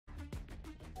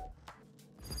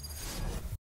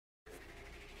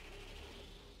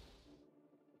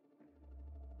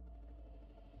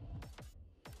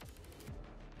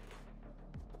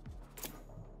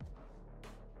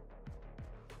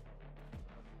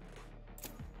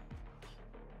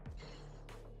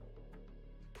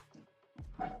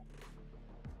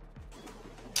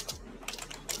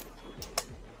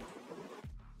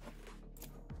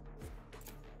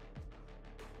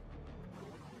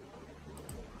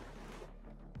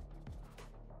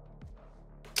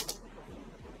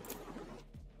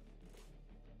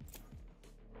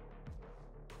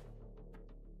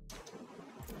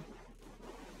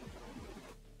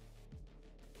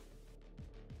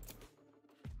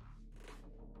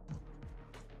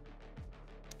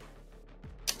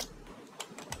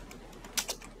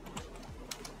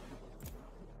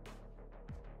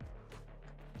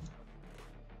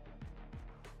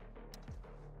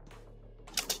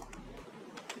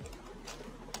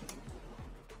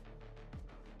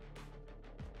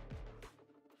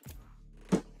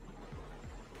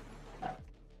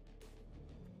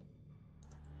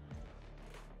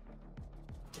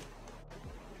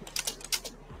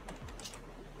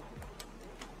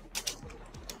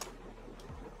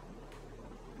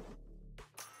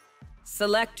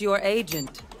Select your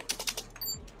agent.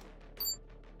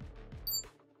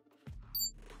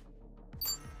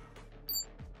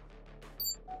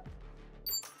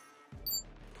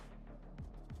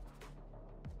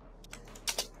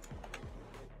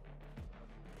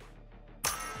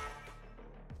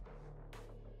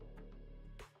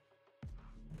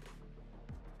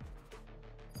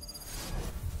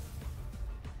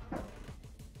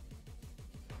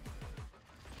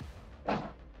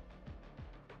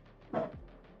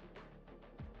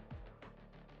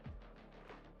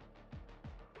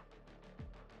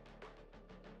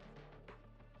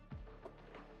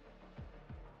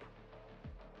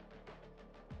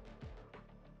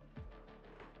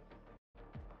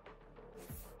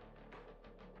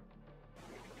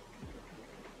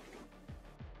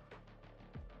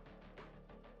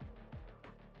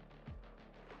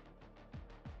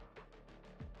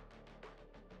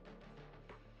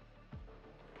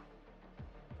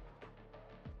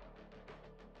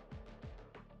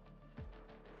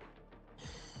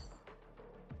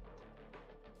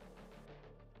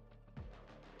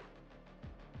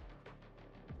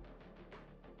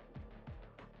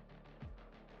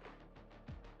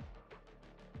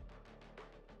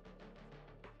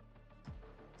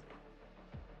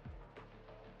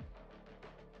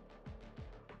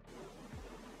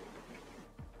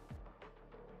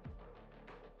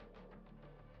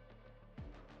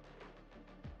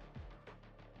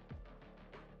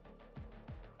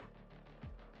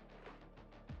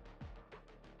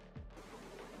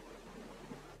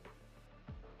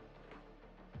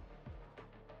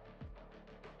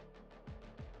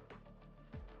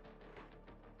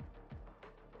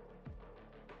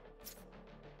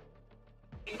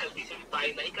 गलती से भी बाय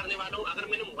नहीं करने वाला हूँ। अगर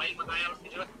मैंने मोबाइल मंगाया उसकी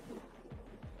जगह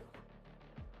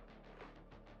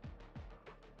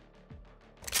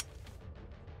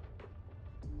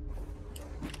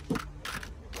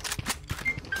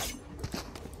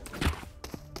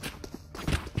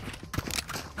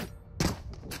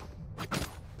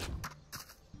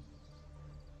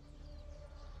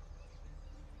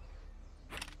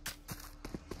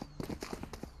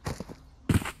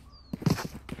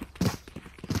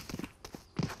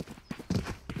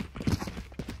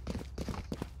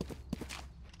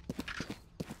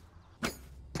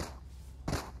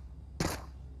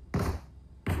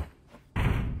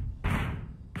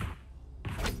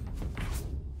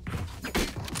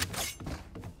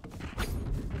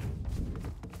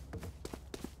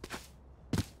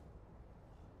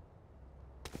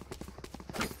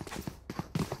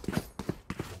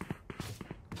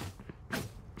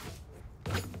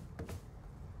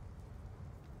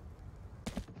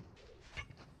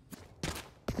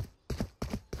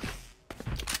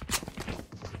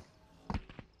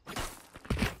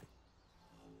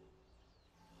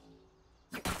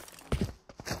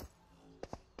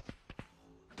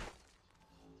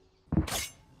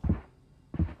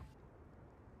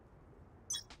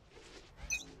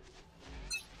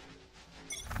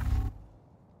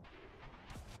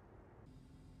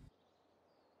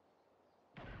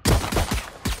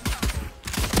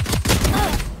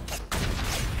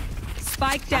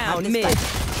Spike down mid.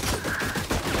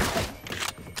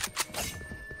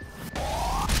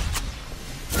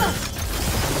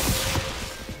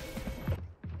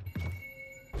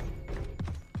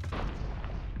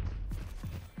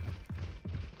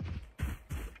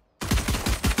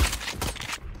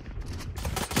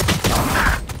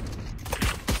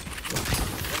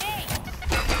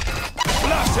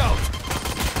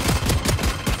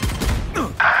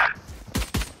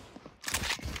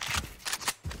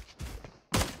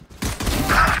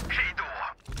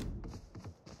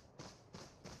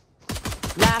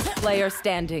 Last player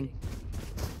standing.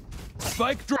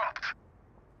 Spike dropped.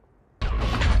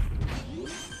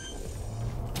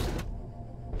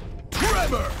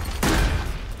 Tremor.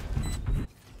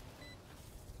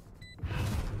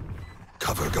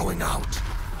 Cover going out.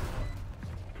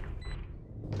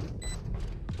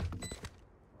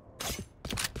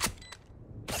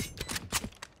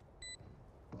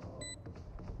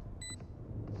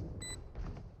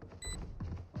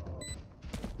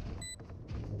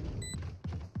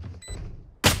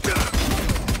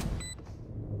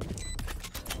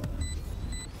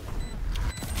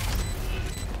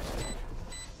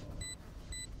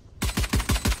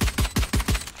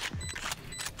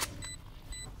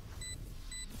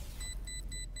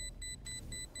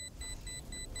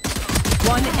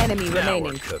 One enemy Now remaining.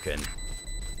 we're cooking.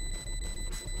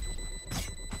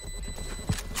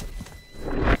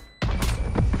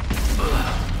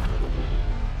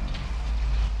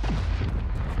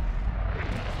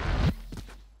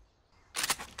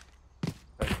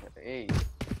 Hey.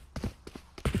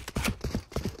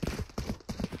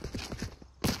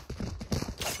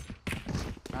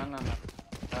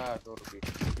 তোর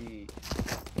বেশি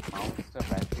মাউসটা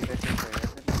ব্যাটারিটা শেষ হয়ে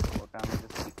গেছে না, ওটা আমাদের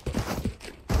ঠিক করতে হবে।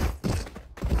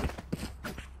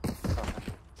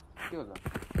 কি হলো?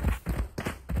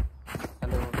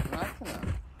 হ্যালো, শোনা যাচ্ছে না?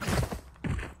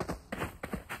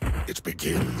 It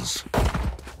begins.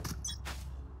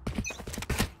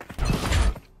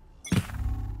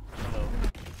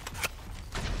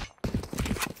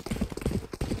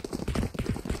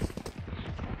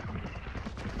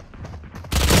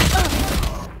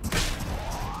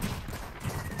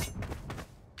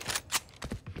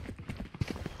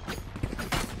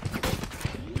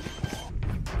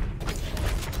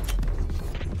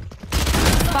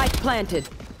 Spike planted.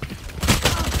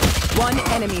 One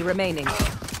enemy remaining.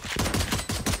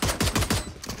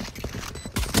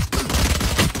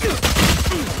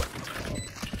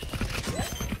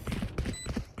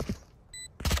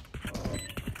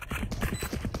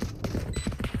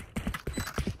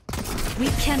 We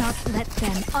cannot let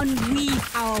them unweave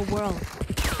our world.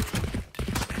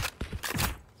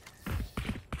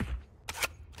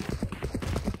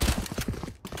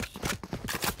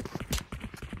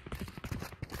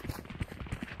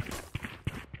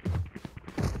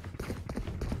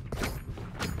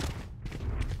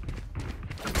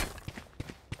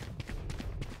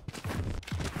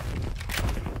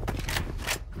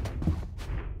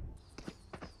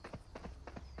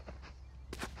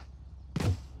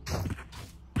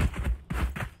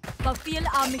 Fulfill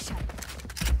our mission.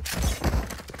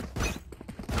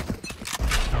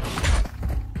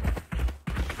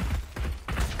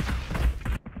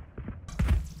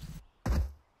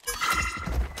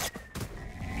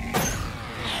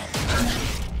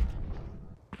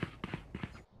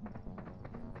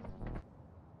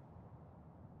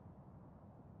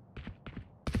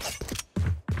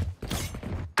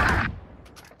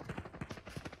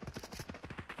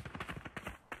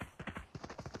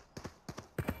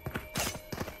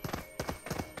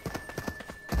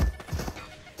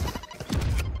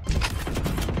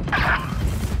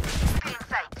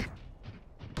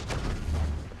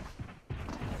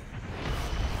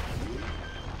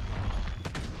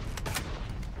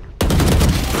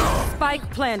 Spike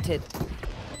planted.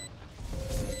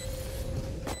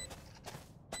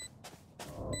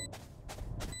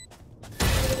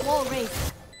 Wall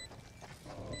raised.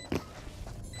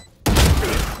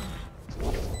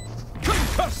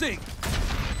 Concussing!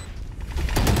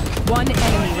 One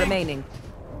enemy remaining.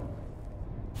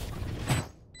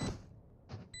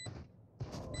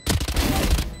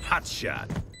 Hot shot.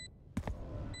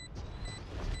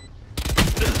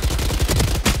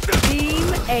 Team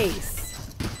Ace.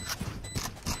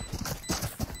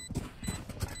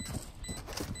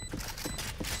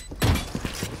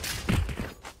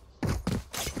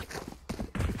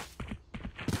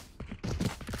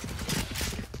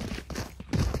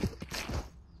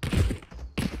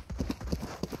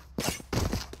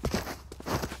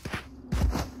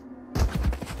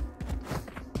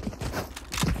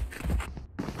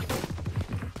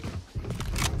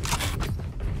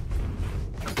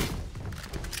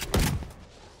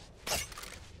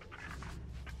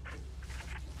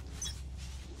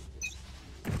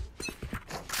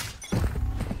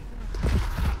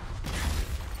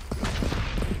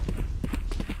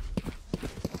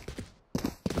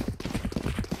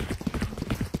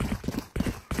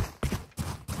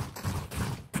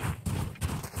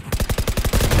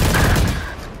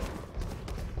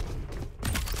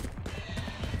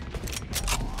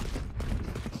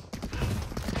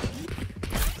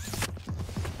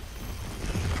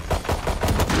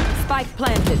 Spike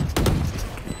planted.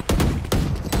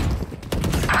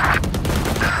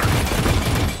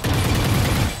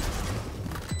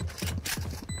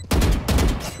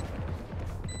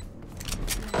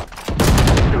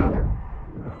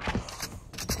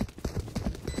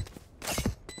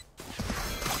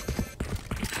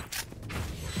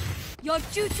 Your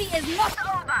duty is not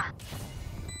over.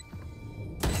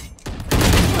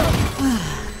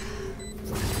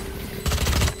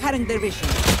 Cutting their vision.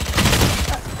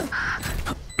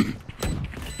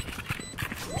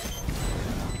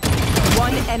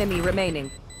 One enemy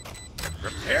remaining.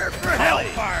 Prepare for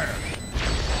hellfire!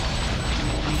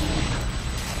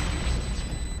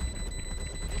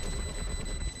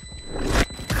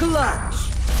 Clutch.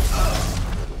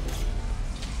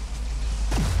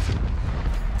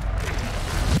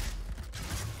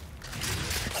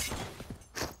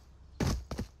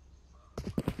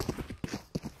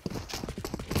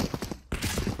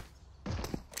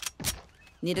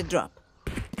 Need a drop.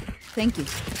 Thank you.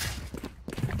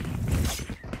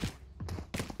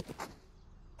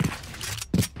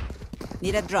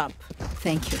 Need a drop.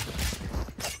 Thank you.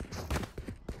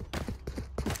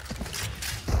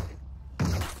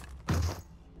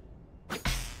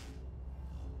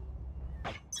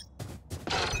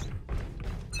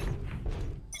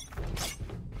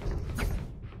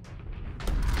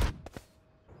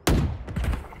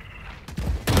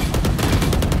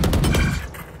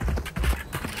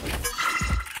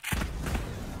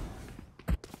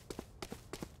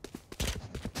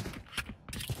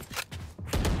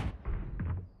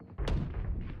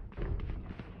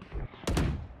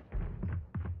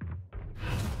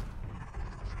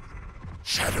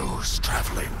 Who's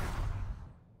traveling?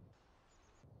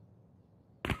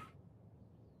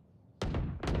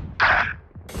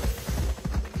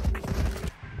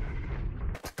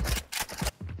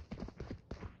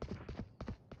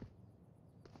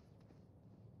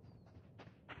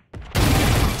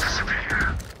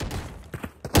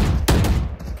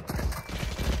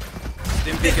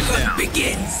 The hunt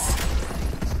begins!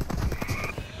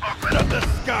 Open up the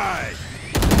sky!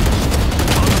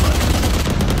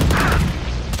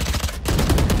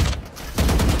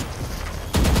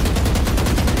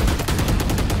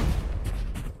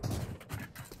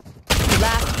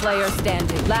 Last player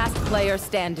standing. Last player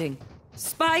standing.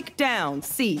 Spike down.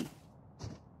 C.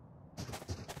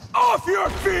 Off your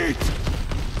feet!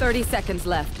 30 seconds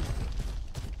left.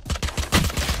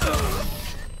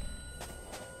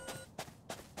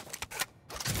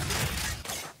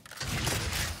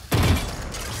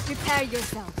 Prepare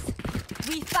yourselves.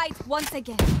 We fight once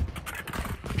again.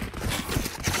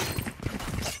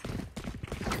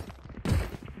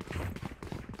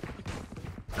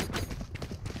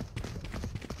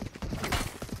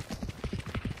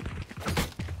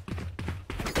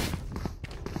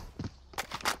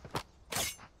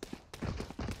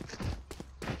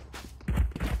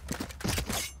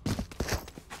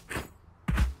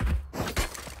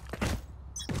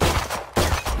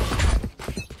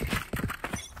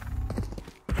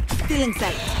 Still in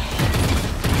sight.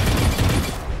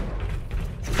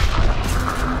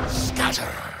 Scatter!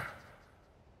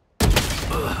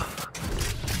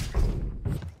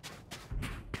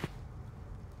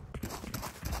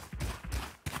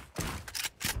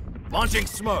 Launching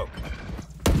smoke!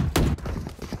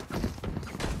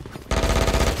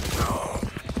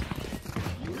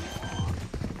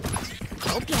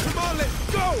 Come on,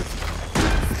 let's go!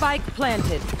 Spike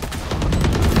planted.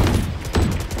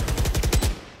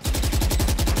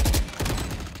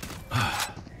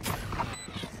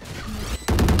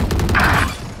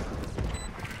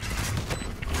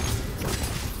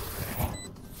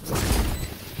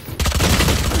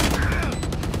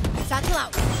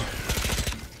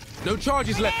 No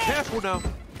charges left. Careful now.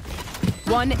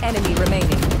 One enemy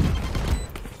remaining.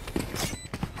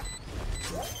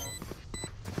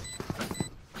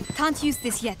 Can't use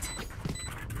this yet.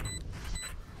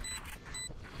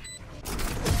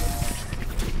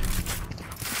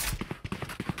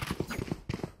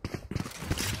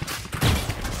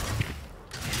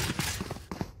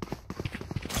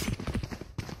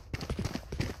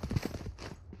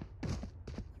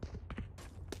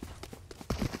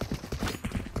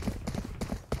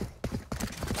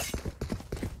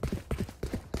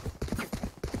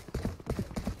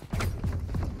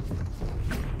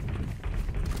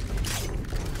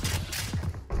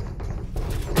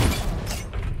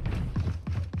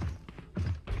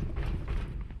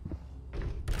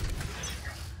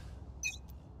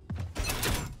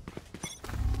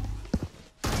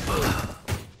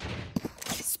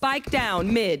 Spike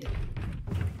down mid.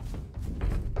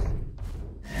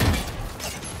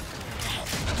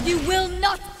 You will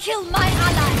not kill my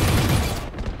ally!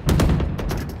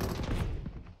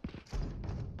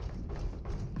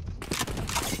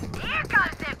 Here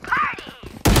comes the party!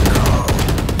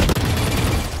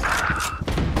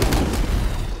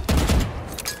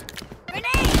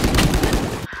 Grenade!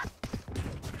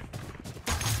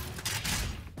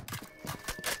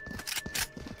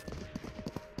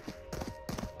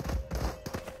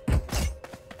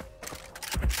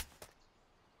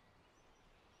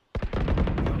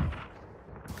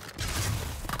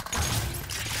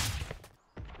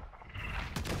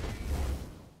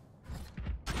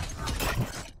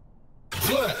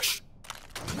 Flash!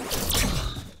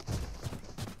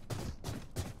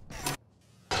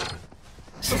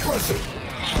 Suppressing!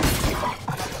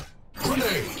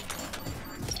 Grenade!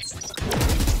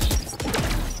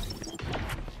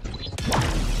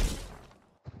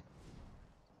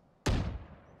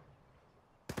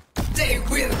 They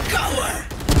will cover!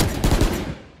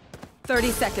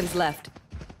 30 seconds left.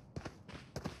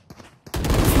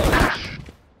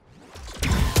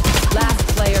 Last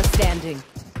player standing.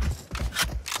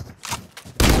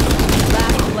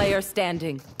 Last player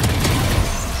standing.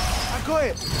 Go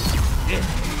ahead.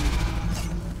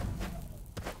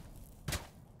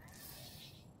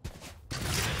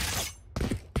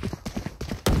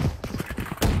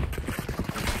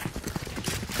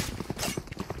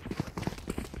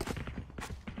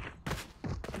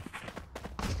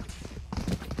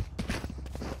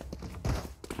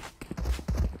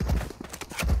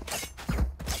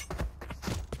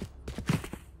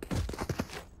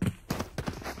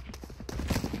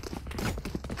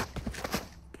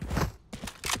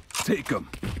 Take him.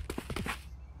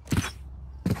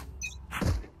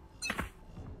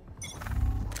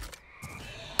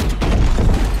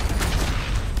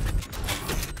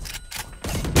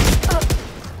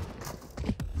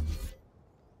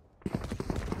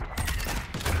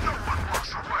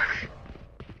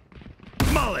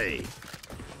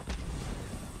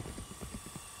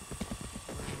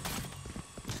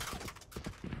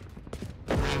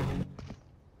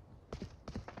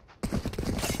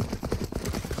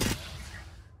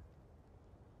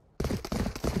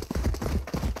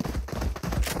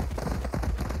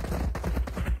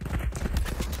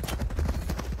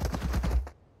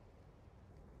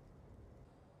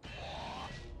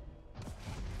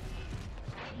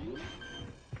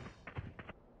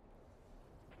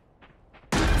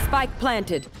 Spike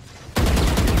planted.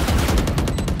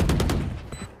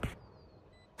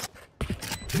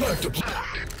 Left deployed.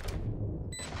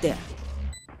 There.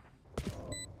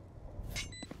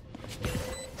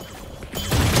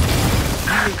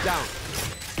 Enemy down.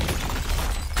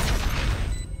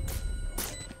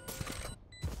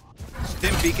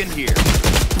 Stim beacon here.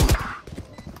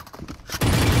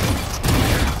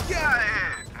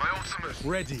 Yeah, my ultimate's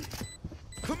ready.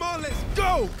 Come on, let's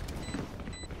go!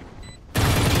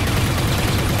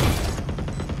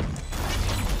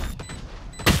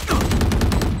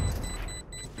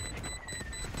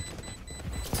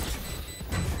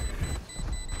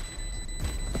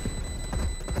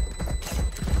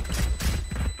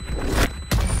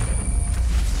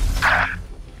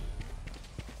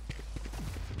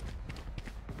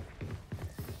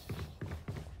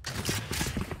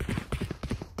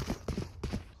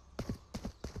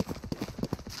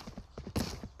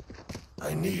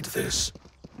 I need this.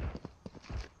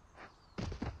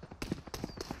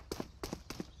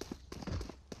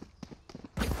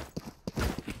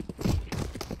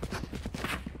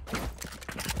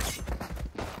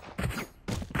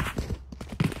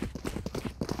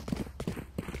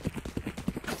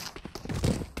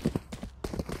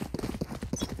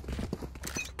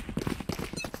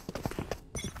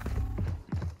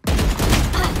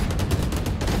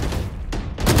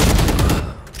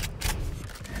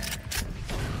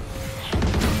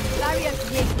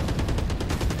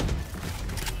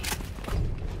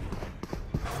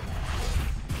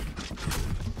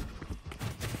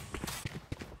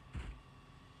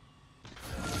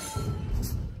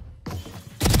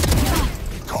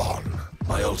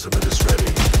 My ultimate is ready.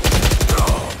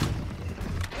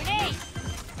 Grenade!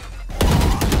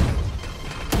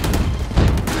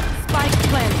 Spike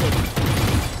planted.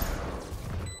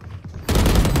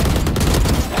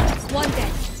 One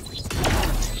dead.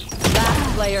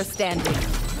 Last player standing.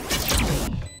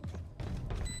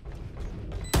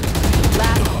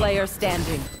 Last player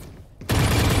standing.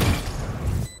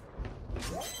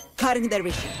 Cutting their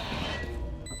vision.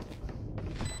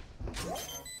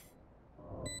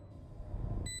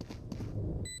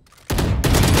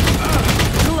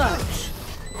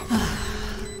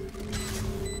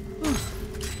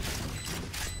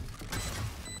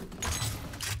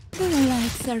 Their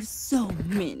lives are so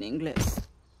meaningless.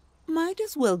 Might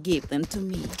as well give them to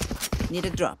me. Need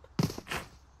a drop.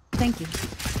 Thank you.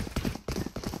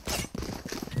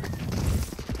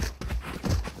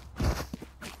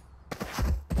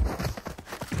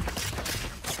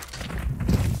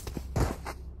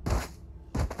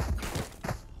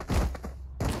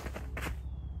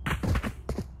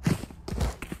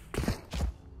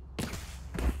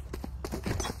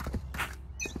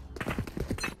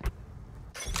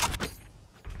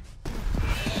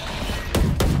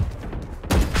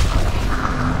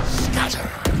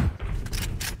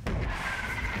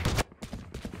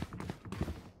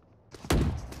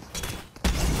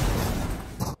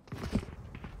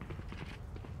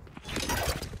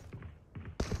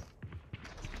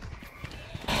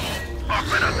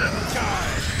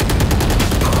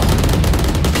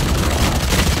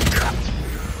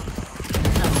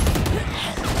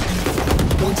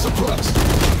 One suppressed.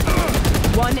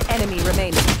 One enemy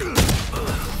remaining.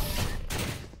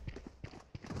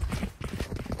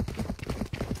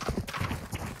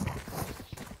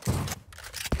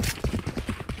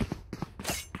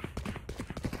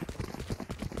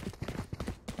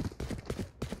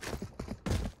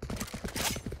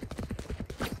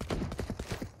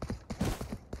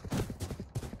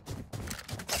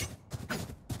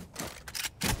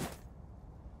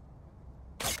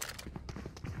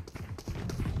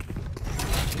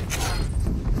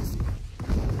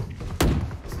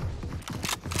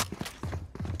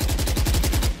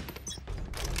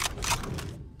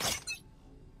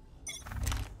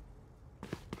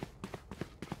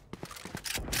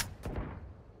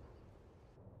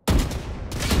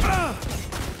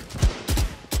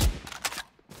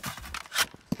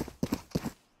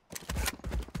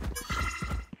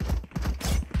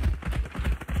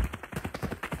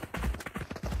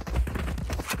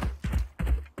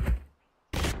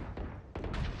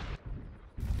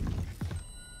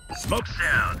 Smoke's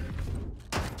down.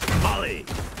 Molly.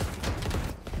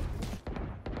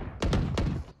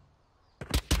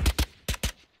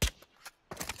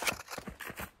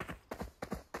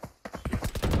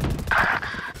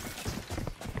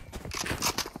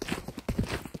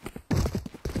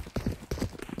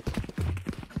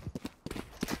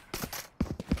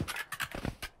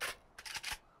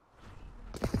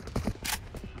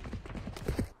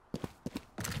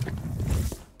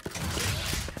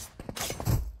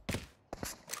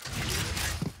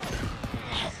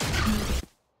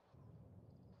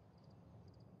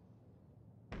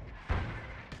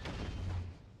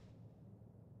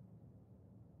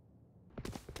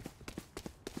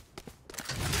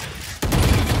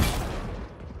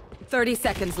 30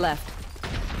 seconds left.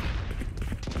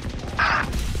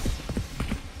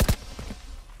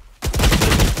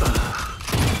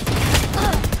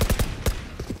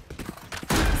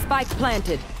 Spike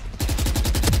planted.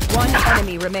 One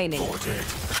enemy remaining.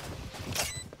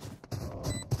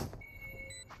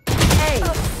 Hey!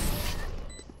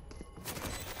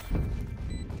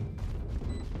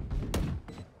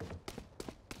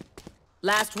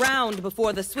 Last round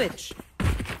before the switch.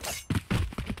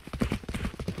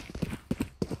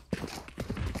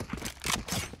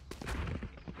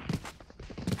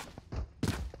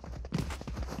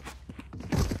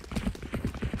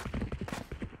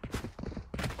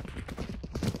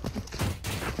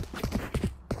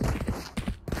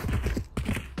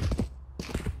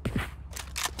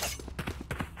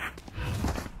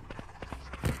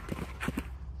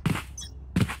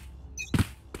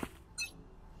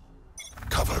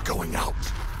 Cover going out.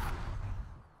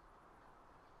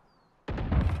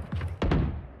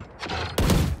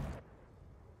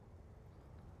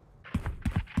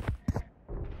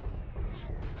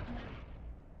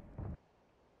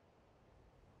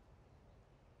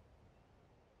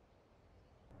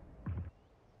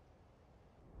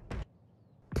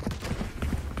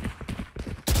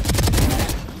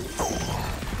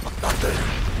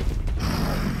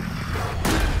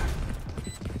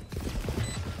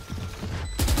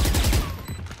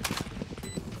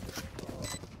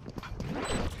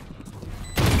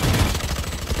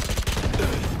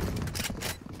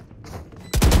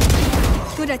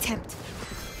 Good attempt.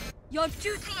 Your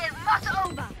duty is not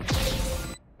over.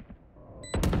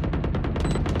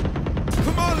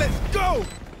 Come on, let's go!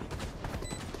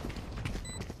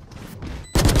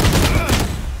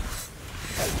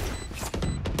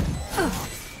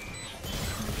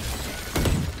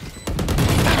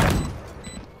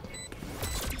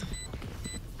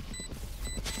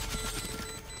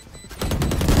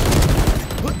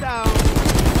 Put down.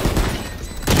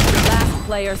 Last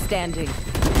player standing.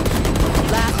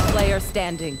 Last player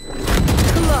standing.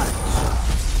 Clutch.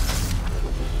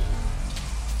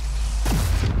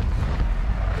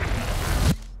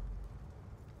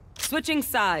 Switching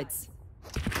sides.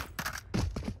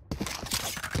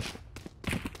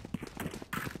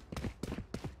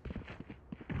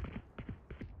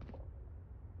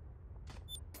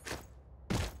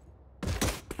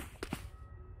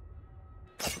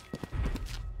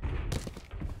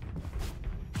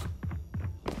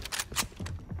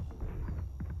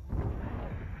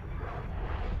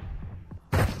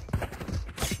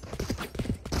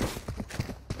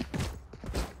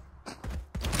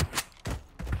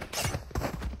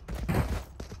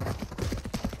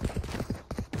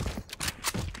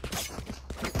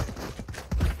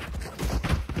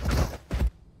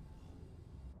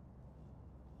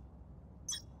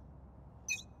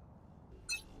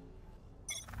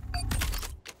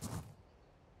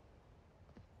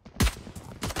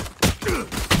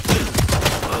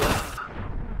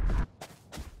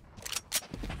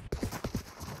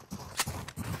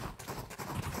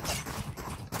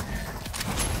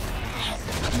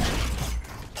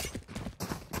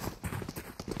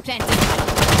 Planted.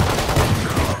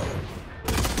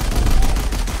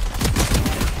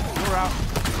 We're out.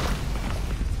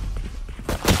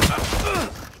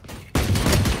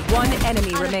 One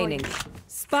enemy remaining.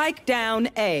 Spike down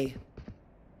A.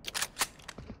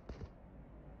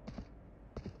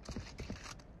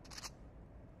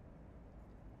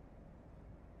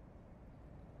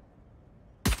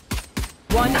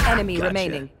 One enemy Gotcha.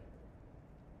 remaining.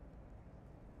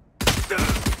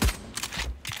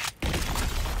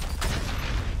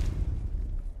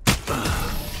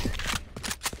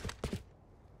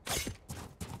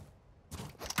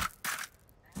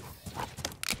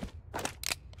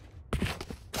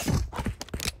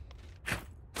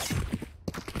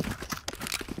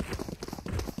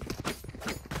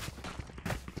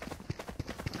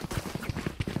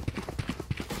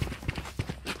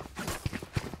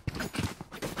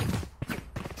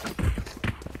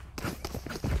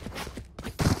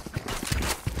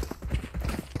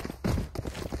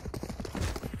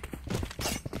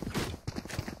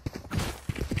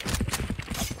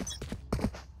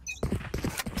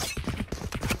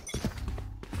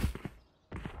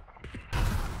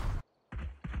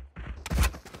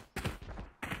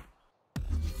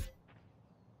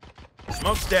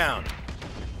 Smoke's down.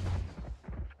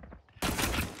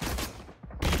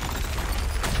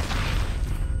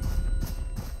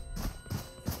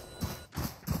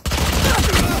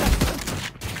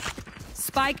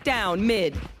 Spike down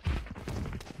mid.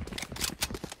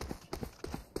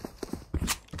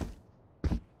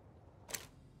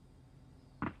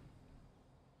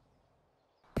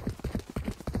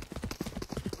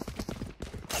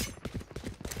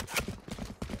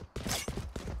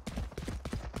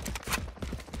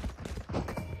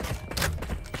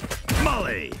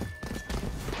 Molly!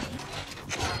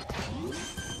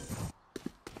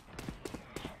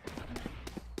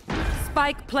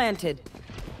 Spike planted.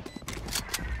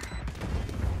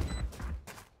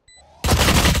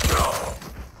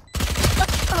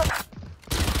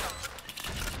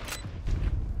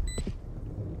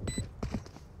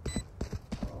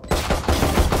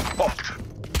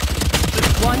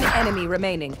 One enemy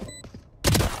remaining.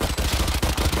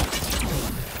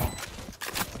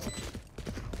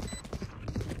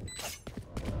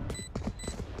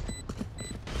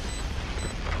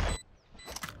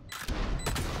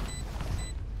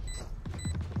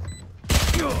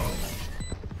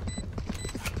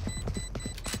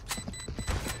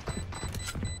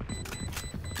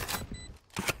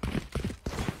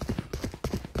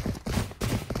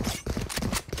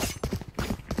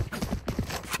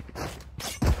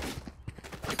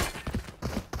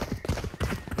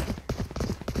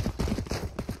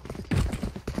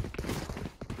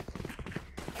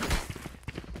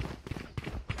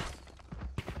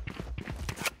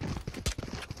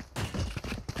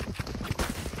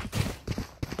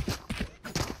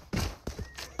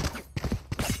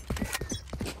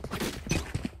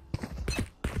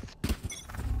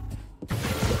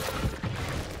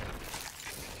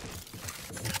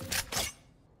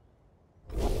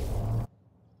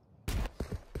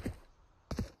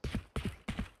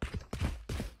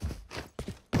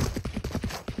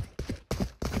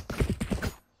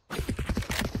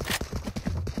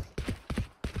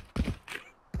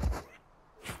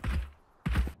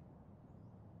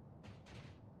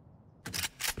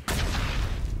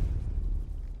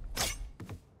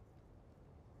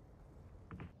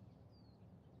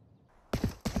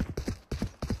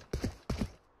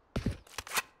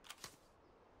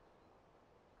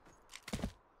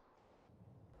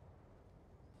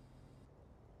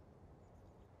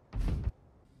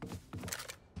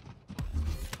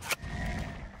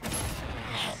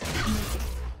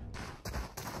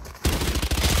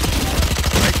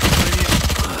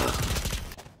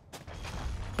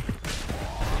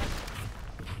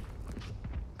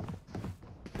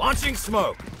 Launching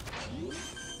smoke.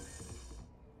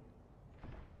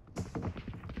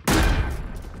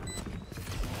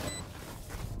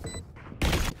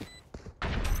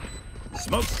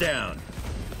 Smoke's down.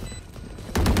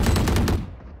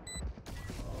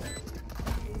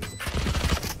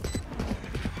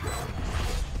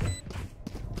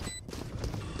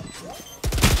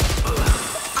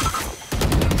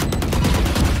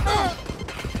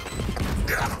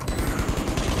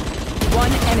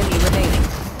 One enemy remaining.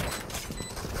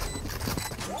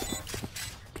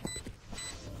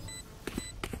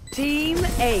 Team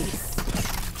Ace.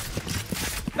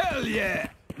 Hell yeah!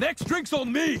 Next drink's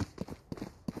on me!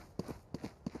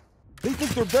 They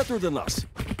think they're better than us.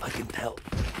 I can tell.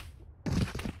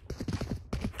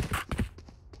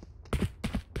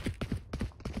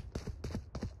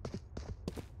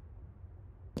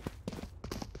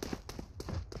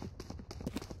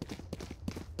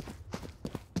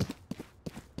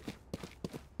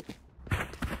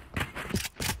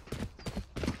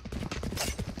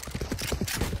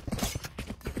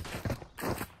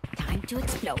 Time to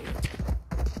explode.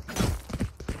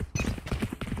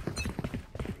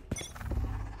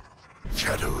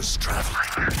 Shadows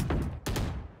traveling.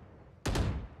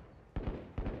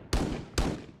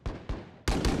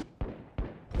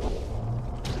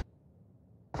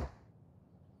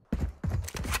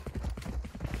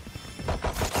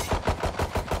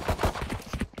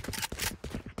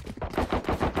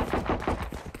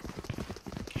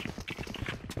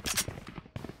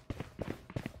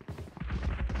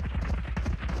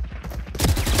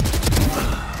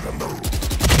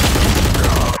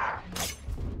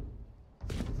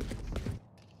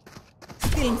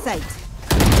 Still in sight.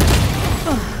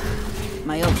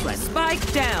 My old friend.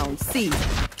 Spike down, C.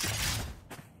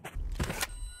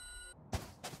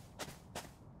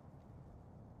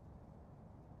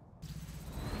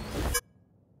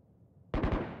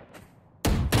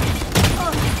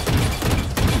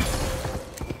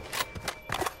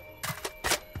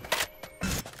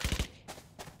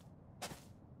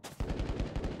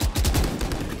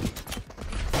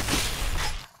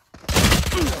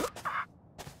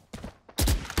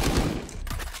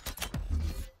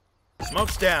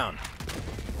 Smoke's down.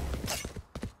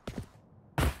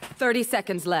 30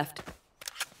 seconds left.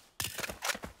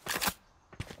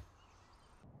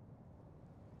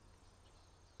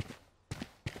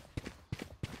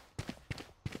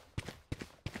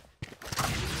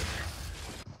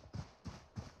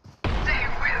 They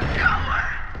will cover.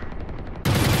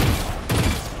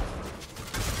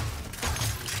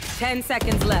 10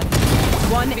 seconds left.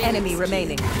 One enemy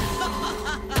remaining.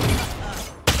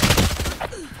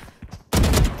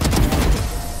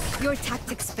 Your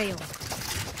tactics failed.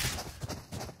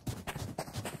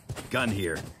 Gun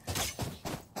here.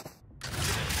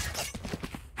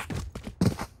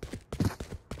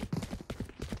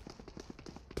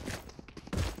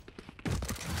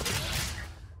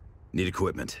 Need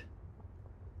equipment.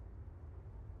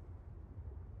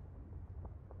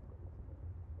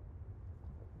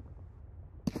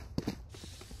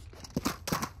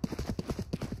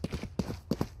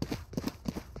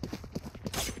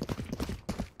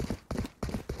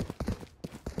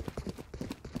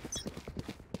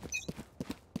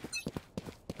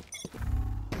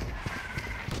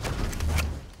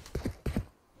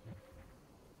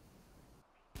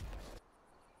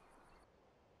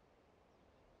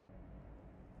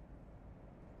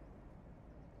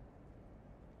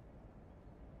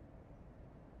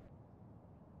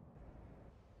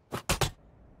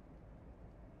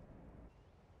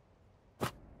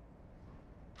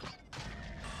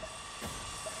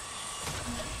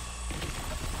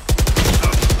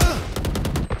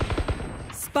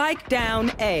 Spike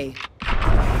down A.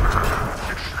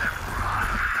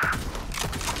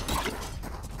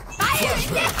 Fire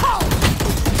in the hole!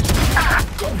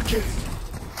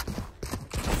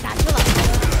 Satchel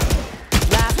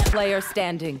up. Last player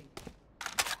standing.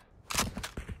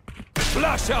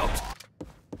 Flash out!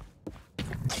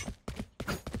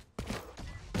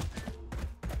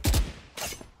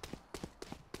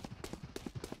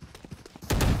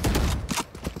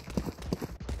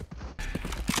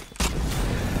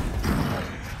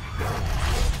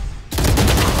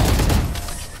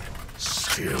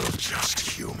 Still just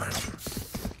human.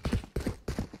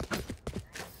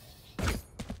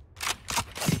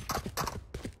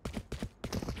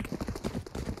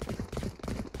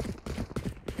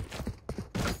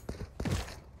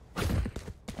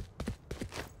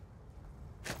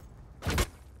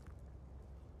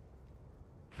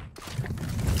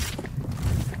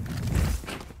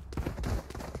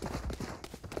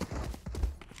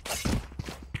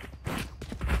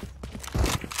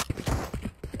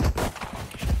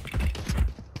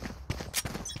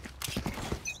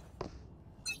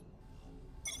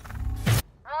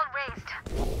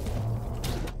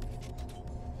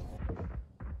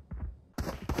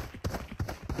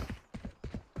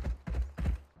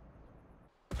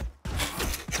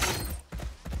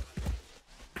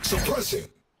 Suppressing.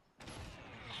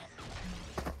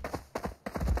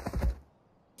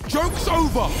 Joke's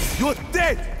over! You're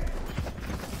dead!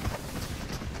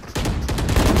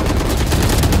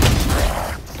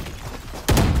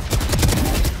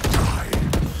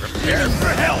 Prepare for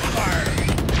hellfire!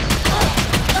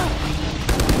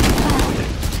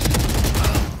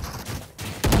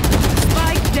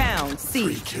 Spike down C.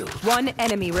 3 kills. One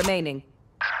enemy remaining.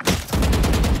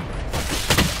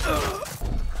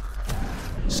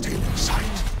 Still in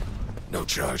sight. No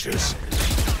charges.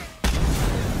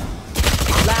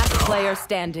 Last player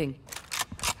standing.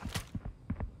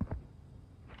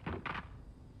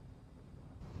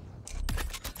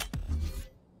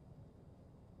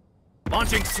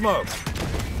 Launching smoke!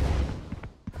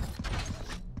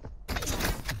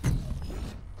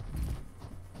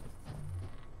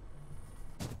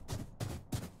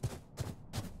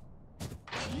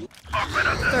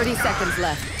 Operator. 30 seconds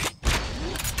left.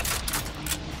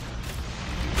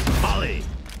 Molly!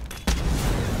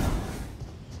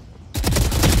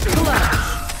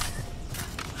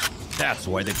 That's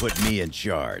why they put me in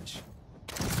charge.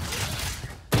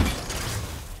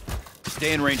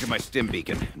 Stay in range of my stim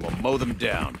beacon, and we'll mow them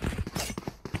down.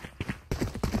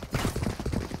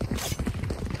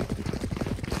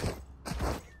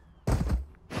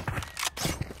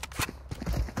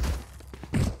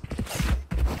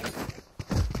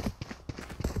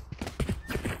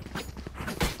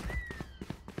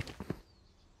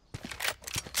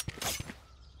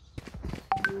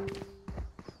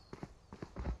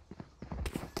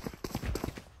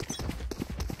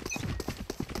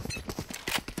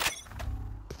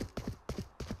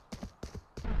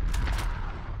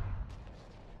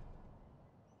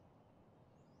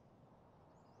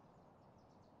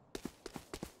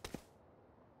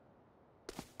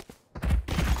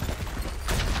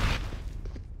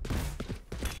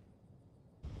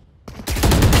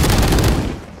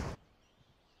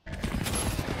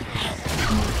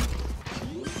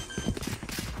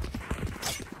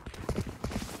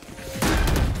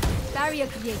 Barrier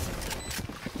created.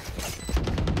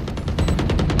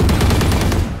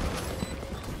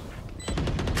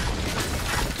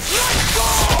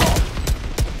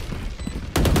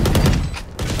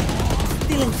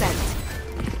 Still in sight.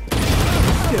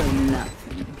 You're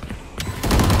nothing.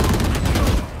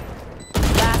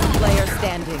 Last player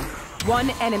standing. One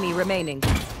enemy remaining.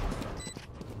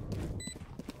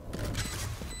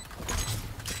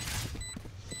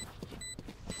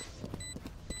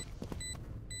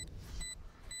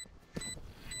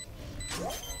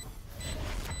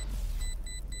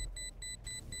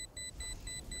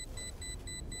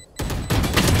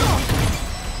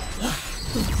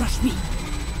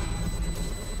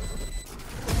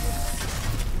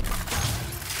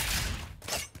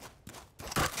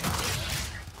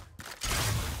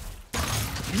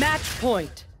 Match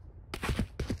point.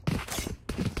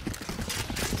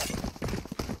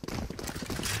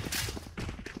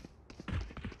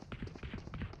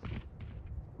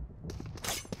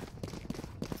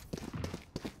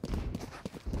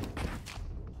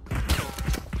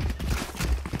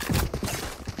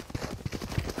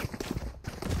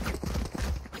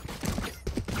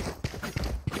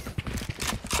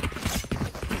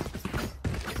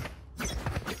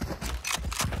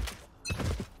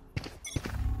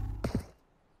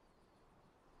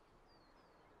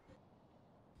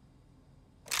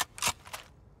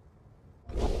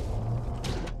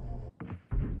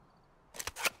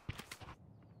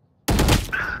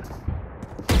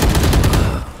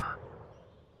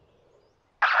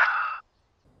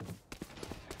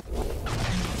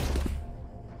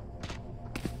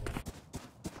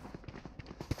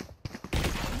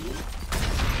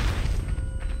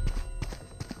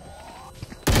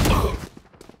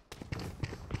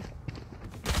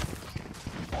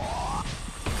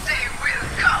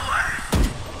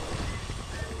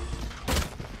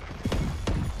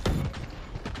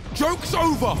 Joke's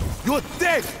over! You're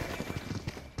dead!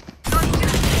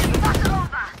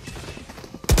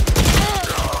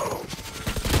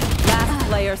 Last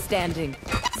player standing.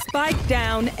 Spike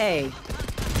down A.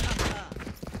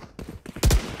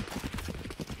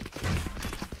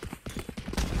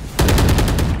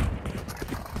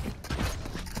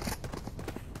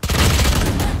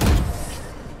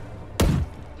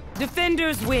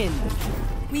 Defenders win.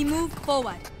 We move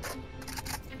forward.